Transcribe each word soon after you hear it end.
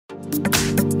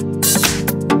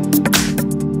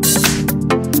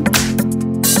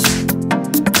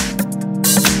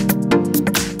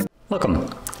Welcome.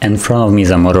 In front of me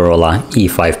is a Motorola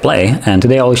E5 Play, and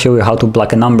today I'll show you how to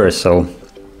block a number so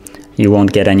you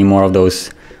won't get any more of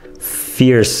those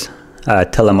fierce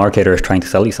telemarketers trying to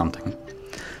sell you something.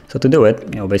 So to do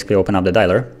it, basically open up the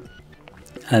dialer,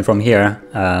 and from here,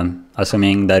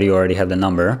 assuming that you already have the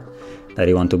number that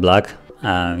you want to block,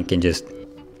 you can just,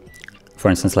 for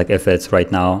instance, like if it's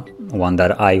right now one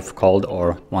that I've called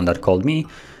or one that called me,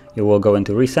 you will go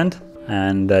into recent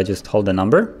and just hold the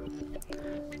number.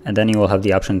 And then you will have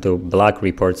the option to block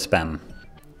report spam.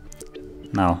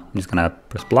 Now I'm just gonna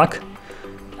press block,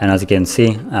 and as you can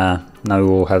see, now we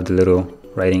will have the little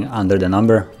writing under the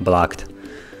number, blocked.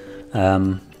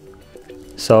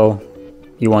 So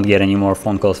you won't get any more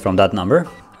phone calls from that number.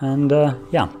 And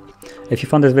yeah, if you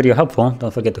found this video helpful,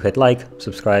 don't forget to hit like,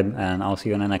 subscribe, and I'll see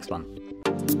you in the next one.